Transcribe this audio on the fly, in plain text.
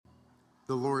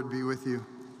The Lord be with you.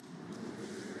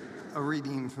 A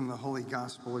reading from the Holy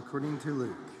Gospel according to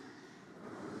Luke.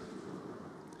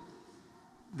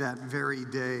 That very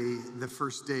day, the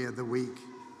first day of the week,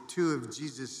 2 of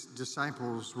Jesus'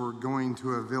 disciples were going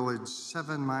to a village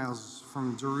 7 miles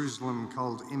from Jerusalem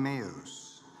called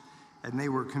Emmaus, and they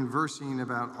were conversing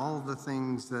about all the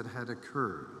things that had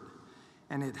occurred.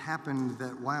 And it happened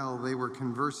that while they were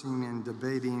conversing and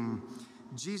debating,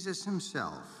 Jesus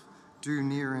himself drew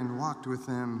near and walked with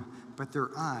them, but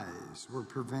their eyes were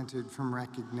prevented from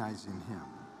recognizing him.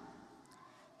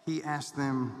 He asked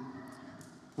them,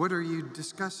 "What are you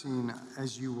discussing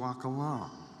as you walk along?"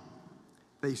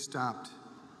 They stopped,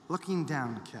 looking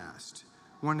downcast.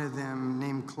 One of them,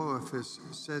 named Clopas,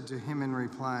 said to him in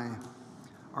reply,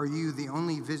 "Are you the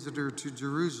only visitor to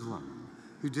Jerusalem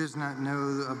who does not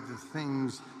know of the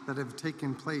things that have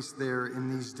taken place there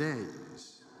in these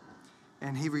days?"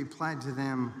 And he replied to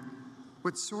them,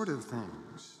 "What sort of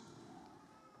things?"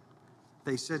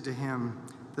 They said to him,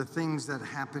 "The things that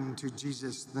happened to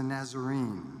Jesus the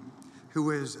Nazarene, who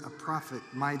was a prophet,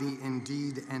 mighty in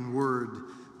deed and word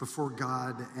before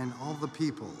God and all the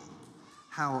people,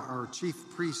 how our chief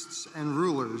priests and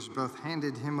rulers both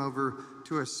handed him over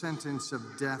to a sentence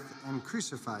of death and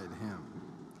crucified him.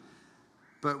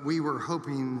 But we were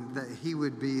hoping that he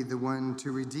would be the one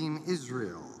to redeem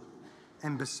Israel.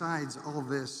 And besides all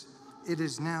this, it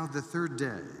is now the 3rd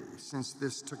day since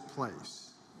this took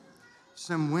place.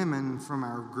 Some women from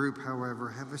our group, however,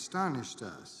 have astonished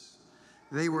us.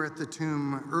 They were at the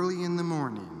tomb early in the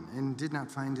morning and did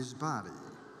not find his body.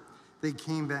 They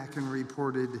came back and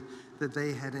reported that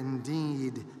they had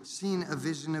indeed seen a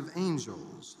vision of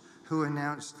angels who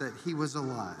announced that he was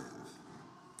alive.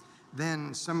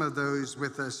 Then some of those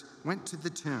with us went to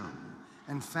the tomb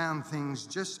and found things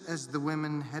just as the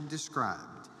women had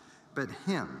described, but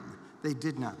him they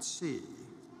did not see."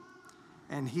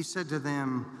 And he said to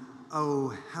them, "Oh,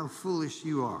 how foolish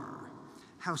you are,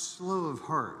 how slow of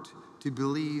heart to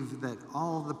believe that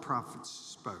all the prophets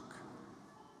spoke.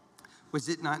 Was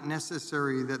it not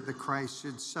necessary that the Christ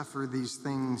should suffer these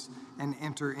things and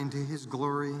enter into his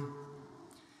glory?"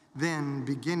 Then,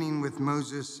 beginning with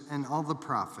Moses and all the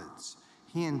prophets,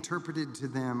 he interpreted to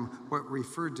them what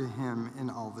referred to him in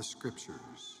all the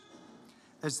scriptures.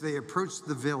 As they approached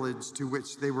the village to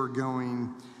which they were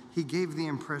going, he gave the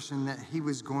impression that he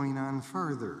was going on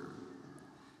farther.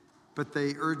 But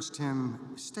they urged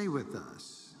him, "Stay with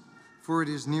us, for it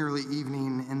is nearly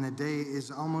evening and the day is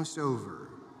almost over."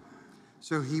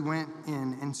 So he went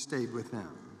in and stayed with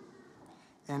them.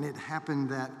 And it happened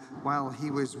that while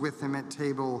he was with them at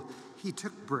table, he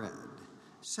took bread,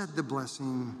 said the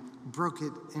blessing, broke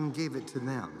it, and gave it to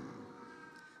them.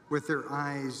 With their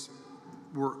eyes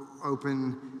were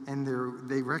open and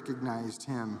they recognized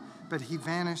him, but he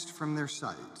vanished from their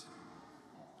sight.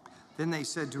 Then they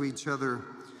said to each other,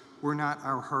 "Were not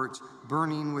our hearts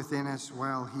burning within us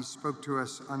while he spoke to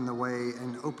us on the way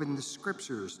and opened the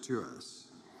scriptures to us?"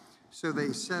 So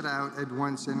they set out at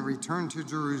once and returned to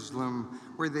Jerusalem,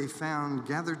 where they found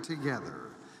gathered together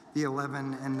the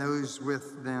 11 and those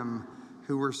with them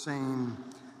who were saying,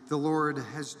 "The Lord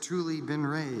has truly been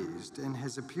raised and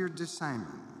has appeared to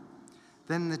Simon."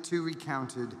 Then the 2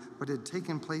 recounted what had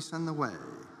taken place on the way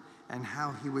and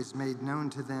how he was made known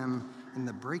to them in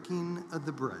the breaking of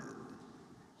the bread.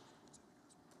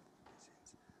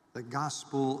 The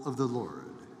Gospel of the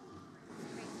Lord.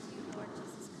 Praise to you, Lord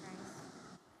Jesus Christ.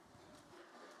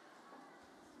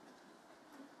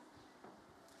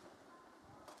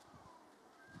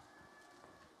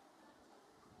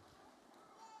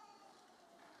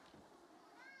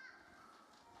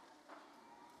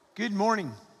 Good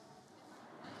morning.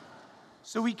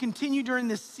 So we continue during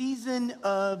the season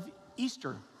of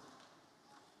Easter.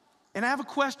 And I have a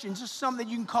question, just something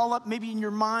that you can call up maybe in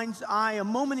your mind's eye, a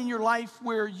moment in your life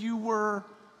where you were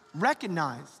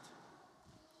recognized.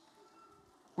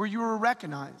 Where you were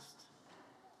recognized.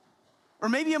 Or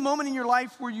maybe a moment in your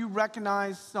life where you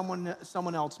recognized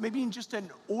someone else, maybe in just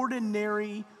an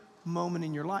ordinary moment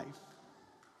in your life.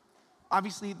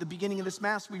 Obviously, at the beginning of this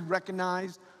Mass, we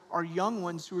recognized our young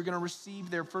ones who are going to receive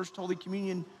their first Holy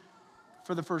Communion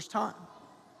for the first time.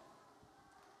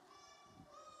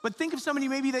 But think of somebody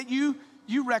maybe that you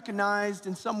recognized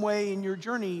in some way in your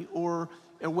journey, or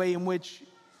a way in which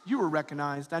you were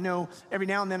recognized. I know every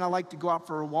now and then I like to go out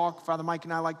for a walk. Father Mike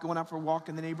and I like going out for a walk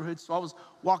in the neighborhood. So I was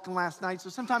walking last night. So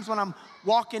sometimes when I'm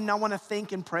walking, I want to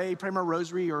think and pray my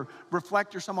rosary or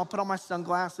reflect or something. I'll put on my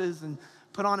sunglasses and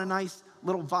put on a nice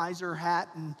little visor hat.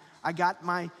 And I got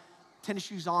my tennis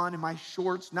shoes on and my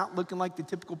shorts, not looking like the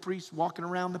typical priest walking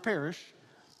around the parish.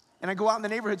 And I go out in the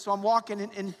neighborhood. So I'm walking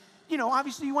and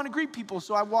obviously you want to greet people.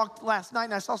 So I walked last night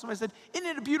and I saw somebody said, "Isn't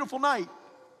it a beautiful night?"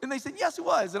 And they said, "Yes, it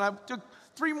was." And I took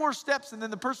 3 more steps, and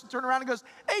then the person turned around and goes,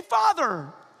 "Hey,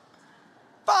 Father,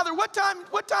 what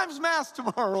time's mass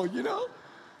tomorrow?"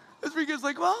 That's where he goes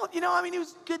like, well, it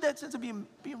was good, that sense of being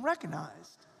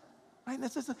recognized, right?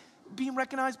 That sense of being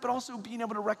recognized, but also being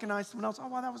able to recognize someone else. Oh,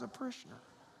 wow, that was a parishioner.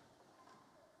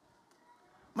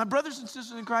 My brothers and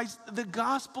sisters in Christ, the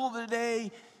gospel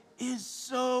today is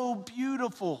so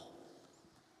beautiful.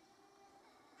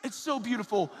 It's so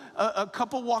beautiful. A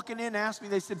couple walking in asked me,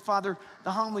 they said, "Father,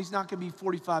 the homily's not gonna be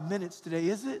 45 minutes today,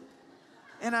 is it?"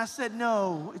 And I said,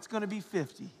 "No, it's gonna be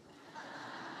 50.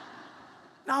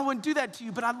 Now, I wouldn't do that to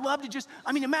you, but I'd love to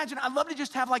imagine, I'd love to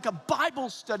just have like a Bible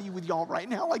study with y'all right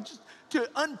now, like just to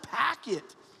unpack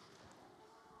it.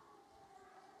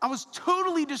 I was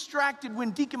totally distracted when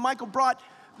Deacon Michael brought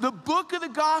the book of the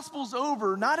Gospels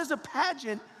over, not as a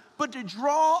pageant, but to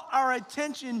draw our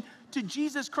attention to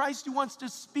Jesus Christ, who wants to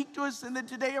speak to us in the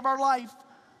today of our life.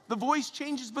 The voice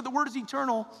changes, but the word is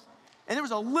eternal. And there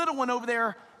was a little one over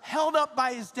there held up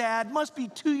by his dad, must be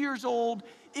 2 years old.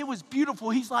 It was beautiful.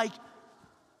 He's like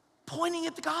pointing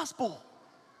at the gospel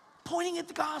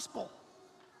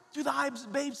through the eyes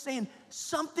of babes, saying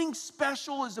something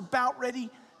special is about ready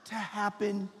to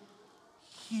happen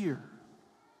here.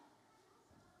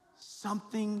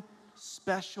 Something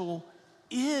special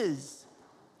is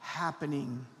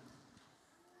happening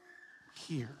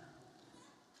here.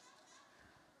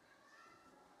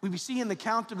 We see in the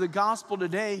account of the gospel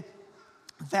today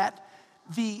that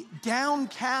the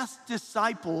downcast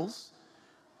disciples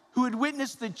who had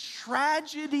witnessed the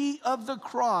tragedy of the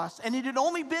cross, and it had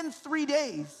only been 3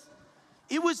 days.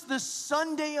 It was the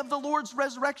Sunday of the Lord's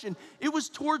resurrection. It was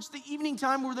towards the evening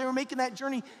time where they were making that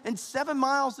journey, and 7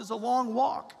 miles is a long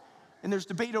walk. And there's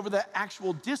debate over the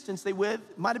actual distance they went.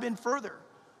 It might have been further.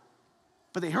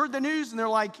 But they heard the news and they're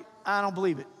like, "I don't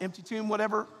believe it. Empty tomb,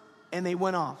 whatever." And they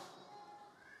went off.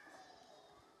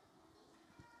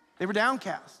 They were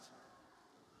downcast.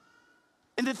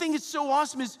 And the thing that's so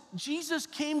awesome is Jesus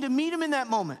came to meet him in that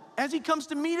moment, as he comes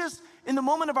to meet us in the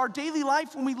moment of our daily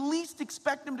life when we least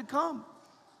expect him to come.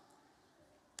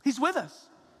 He's with us.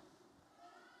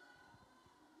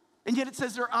 And yet it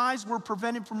says their eyes were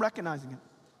prevented from recognizing him.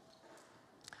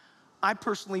 I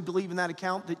personally believe in that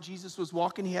account that Jesus was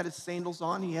walking. He had his sandals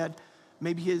on. He had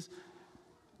maybe his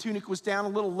tunic was down a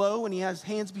little low, and he has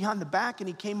hands behind the back, and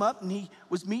he came up and he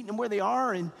was meeting them where they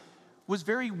are and was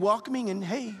very welcoming and,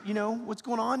 "Hey, what's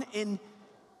going on?" And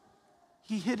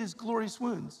he hid his glorious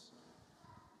wounds.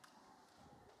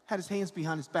 Had his hands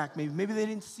behind his back. Maybe they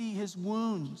didn't see his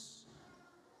wounds.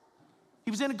 He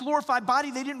was in a glorified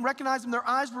body. They didn't recognize him. Their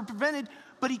eyes were prevented,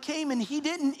 but he came and he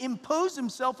didn't impose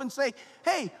himself and say,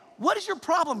 "Hey, what is your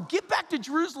problem? Get back to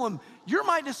Jerusalem. You're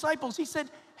my disciples." He said,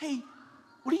 "Hey,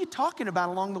 what are you talking about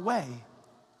along the way?"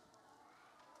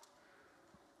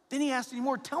 Then he asked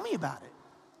anymore, "Tell me about it."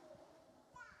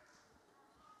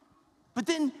 But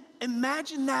then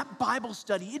imagine that Bible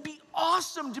study. It'd be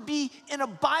awesome to be in a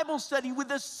Bible study with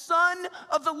the Son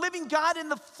of the living God in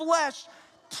the flesh,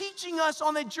 teaching us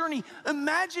on that journey.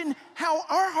 Imagine how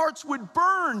our hearts would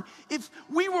burn if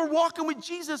we were walking with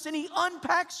Jesus and he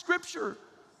unpacked Scripture.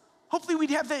 Hopefully we'd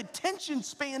have the attention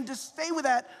span to stay with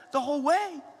that the whole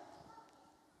way.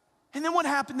 And then what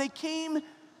happened? They came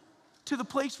to the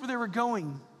place where they were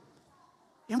going.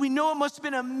 And we know it must have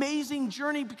been an amazing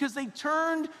journey because they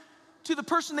turned to the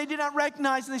person they did not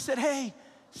recognize and they said, "Hey,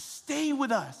 stay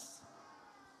with us.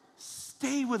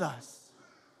 Stay with us."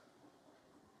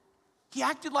 He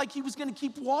acted like he was going to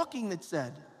keep walking, it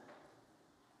said.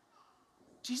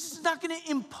 Jesus is not going to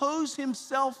impose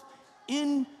himself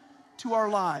into our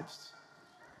lives.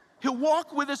 He'll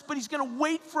walk with us, but he's going to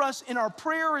wait for us in our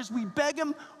prayer as we beg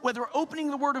him, whether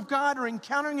opening the Word of God or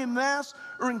encountering him in Mass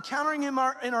or encountering him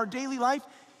in our daily life.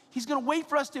 He's going to wait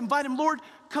for us to invite him, "Lord,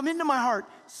 come into my heart.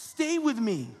 Stay with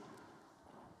me."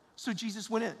 So Jesus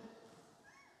went in.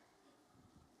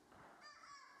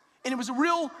 And it was a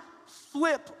real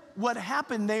flip what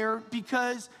happened there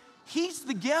because he's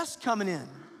the guest coming in.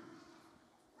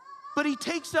 But he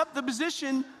takes up the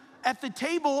position at the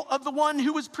table of the one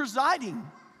who was presiding.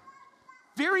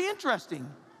 Very interesting.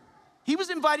 He was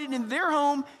invited in their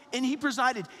home and he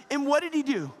presided. And what did he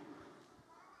do?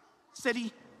 Said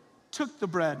he took the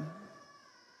bread,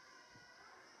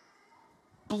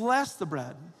 blessed the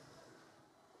bread,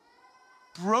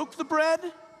 broke the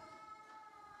bread,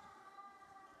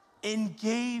 and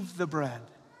gave the bread.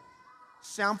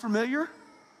 Sound familiar?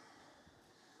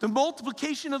 The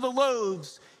multiplication of the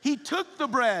loaves. He took the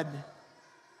bread.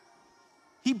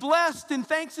 He blessed and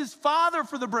thanks his Father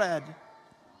for the bread.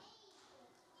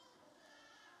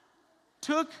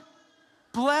 took,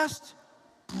 blessed,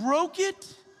 broke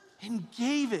it, and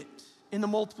gave it in the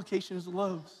multiplication of the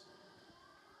loaves.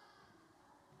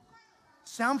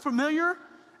 Sound familiar?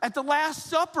 At the Last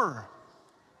Supper,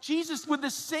 Jesus, with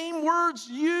the same words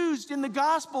used in the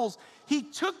Gospels, he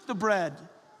took the bread,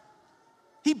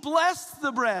 he blessed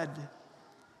the bread,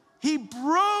 he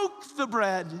broke the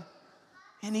bread,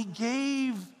 and he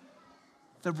gave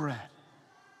the bread.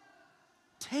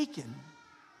 Taken,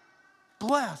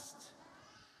 blessed,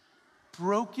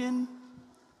 broken,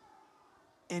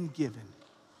 and given.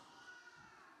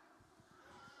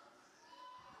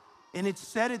 And it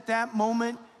said at that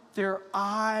moment, their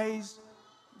eyes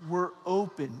were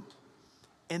opened,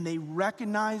 and they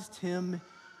recognized him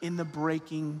in the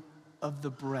breaking of the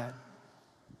bread.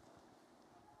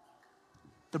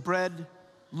 The bread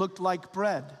looked like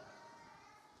bread.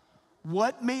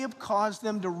 What may have caused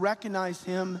them to recognize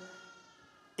him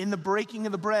in the breaking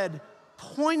of the bread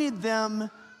pointed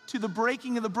them to the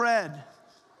breaking of the bread.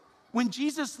 When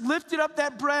Jesus lifted up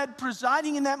that bread,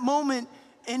 presiding in that moment,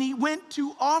 and he went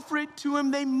to offer it to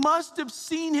him, they must have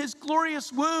seen his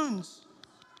glorious wounds.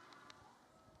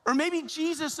 Or maybe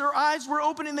Jesus, their eyes were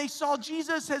open and they saw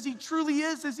Jesus as he truly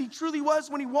is, as he truly was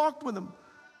when he walked with them.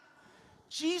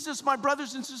 Jesus, my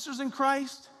brothers and sisters in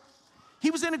Christ,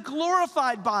 he was in a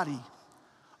glorified body,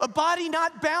 a body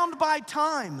not bound by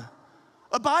time,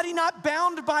 a body not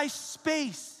bound by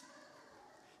space.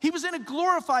 He was in a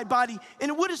glorified body, and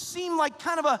it would have seemed like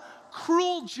kind of a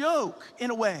cruel joke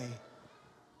in a way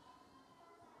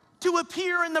to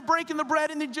appear in the breaking the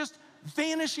bread and then just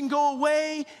vanish and go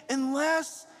away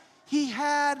unless he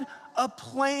had a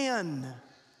plan.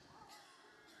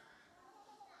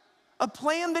 A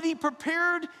plan that he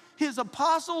prepared his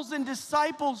apostles and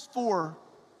disciples for.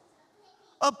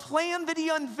 A plan that he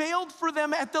unveiled for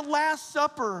them at the Last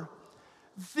Supper.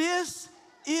 This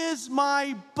is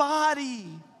my body.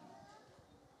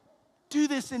 Do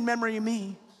this in memory of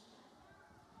me.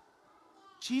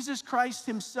 Jesus Christ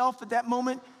himself at that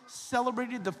moment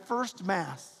celebrated the first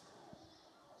Mass.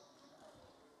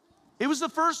 It was the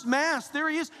first Mass. There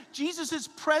he is. Jesus is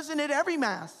present at every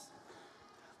Mass.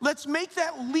 Let's make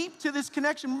that leap to this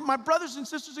connection. My brothers and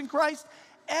sisters in Christ,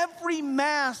 every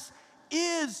Mass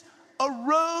is a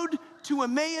road to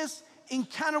Emmaus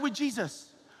encounter with Jesus,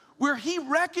 where he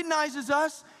recognizes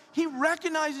us. He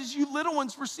recognizes you little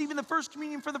ones receiving the first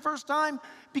communion for the first time,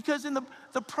 because in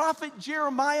the prophet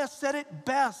Jeremiah said it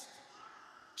best.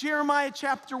 Jeremiah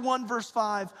chapter 1, verse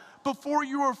 5, before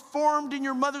you were formed in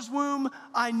your mother's womb,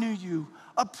 I knew you.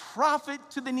 A prophet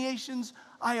to the nations,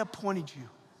 I appointed you.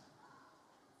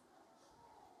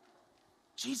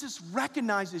 Jesus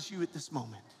recognizes you at this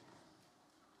moment.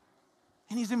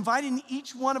 And he's inviting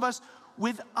each one of us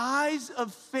with eyes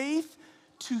of faith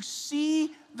to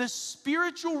see the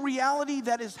spiritual reality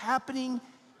that is happening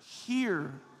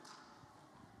here.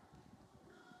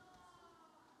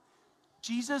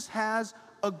 Jesus has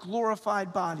a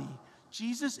glorified body.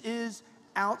 Jesus is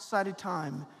outside of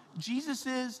time. Jesus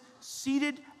is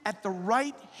seated at the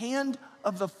right hand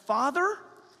of the Father,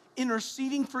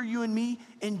 interceding for you and me.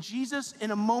 And Jesus,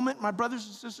 in a moment, my brothers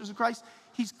and sisters in Christ,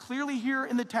 he's clearly here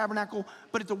in the tabernacle,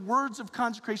 but at the words of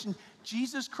consecration,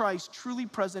 Jesus Christ, truly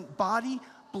present, body,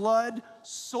 blood,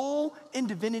 soul, and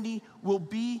divinity will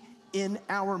be in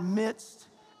our midst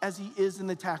as he is in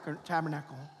the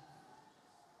tabernacle.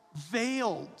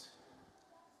 Veiled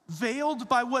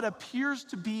by what appears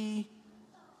to be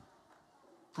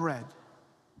bread.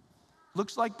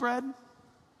 Looks like bread,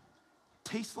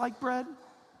 tastes like bread,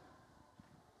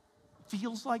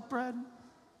 feels like bread.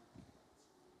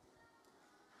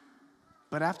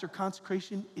 But after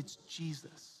consecration, it's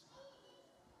Jesus.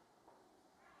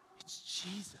 It's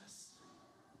Jesus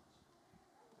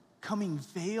coming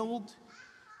veiled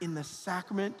in the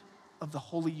sacrament of the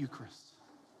Holy Eucharist.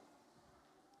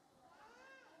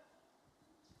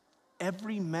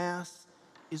 Every Mass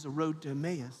is a road to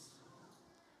Emmaus.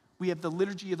 We have the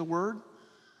liturgy of the Word,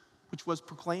 which was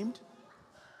proclaimed.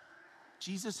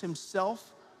 Jesus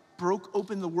himself broke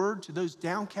open the Word to those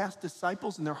downcast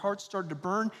disciples, and their hearts started to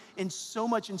burn. And so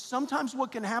much, and sometimes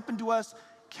what can happen to us,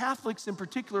 Catholics in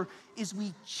particular, is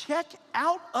we check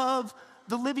out of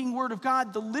the living Word of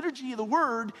God, the liturgy of the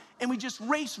Word, and we just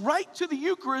race right to the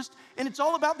Eucharist, and it's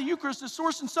all about the Eucharist, the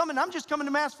source and summit. I'm just coming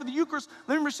to Mass for the Eucharist.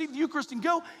 Let me receive the Eucharist and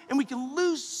go. And we can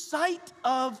lose sight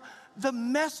of the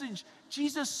message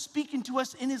Jesus speaking to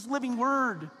us in his living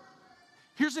Word.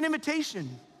 Here's an invitation.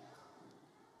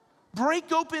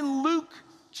 Break open Luke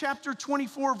chapter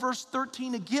 24, verse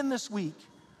 13 again this week.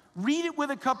 Read it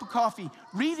with a cup of coffee.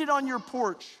 Read it on your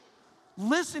porch.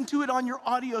 Listen to it on your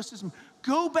audio system.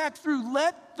 Go back through.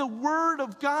 Let the Word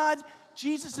of God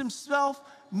Jesus himself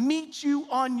meet you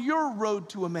on your road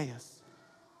to Emmaus.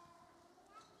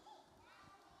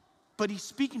 But he's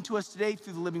speaking to us today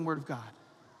through the living word of God.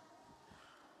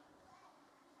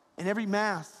 In every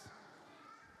Mass,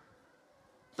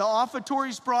 the offertory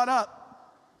is brought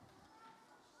up,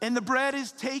 and the bread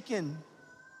is taken,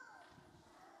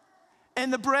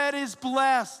 and the bread is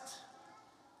blessed,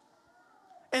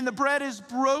 and the bread is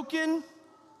broken,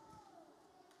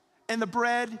 and the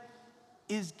bread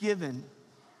is given.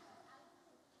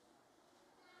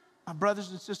 My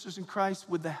brothers and sisters in Christ,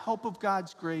 with the help of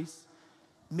God's grace,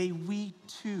 may we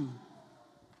too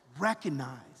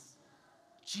recognize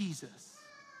Jesus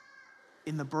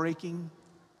in the breaking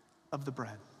of the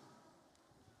bread.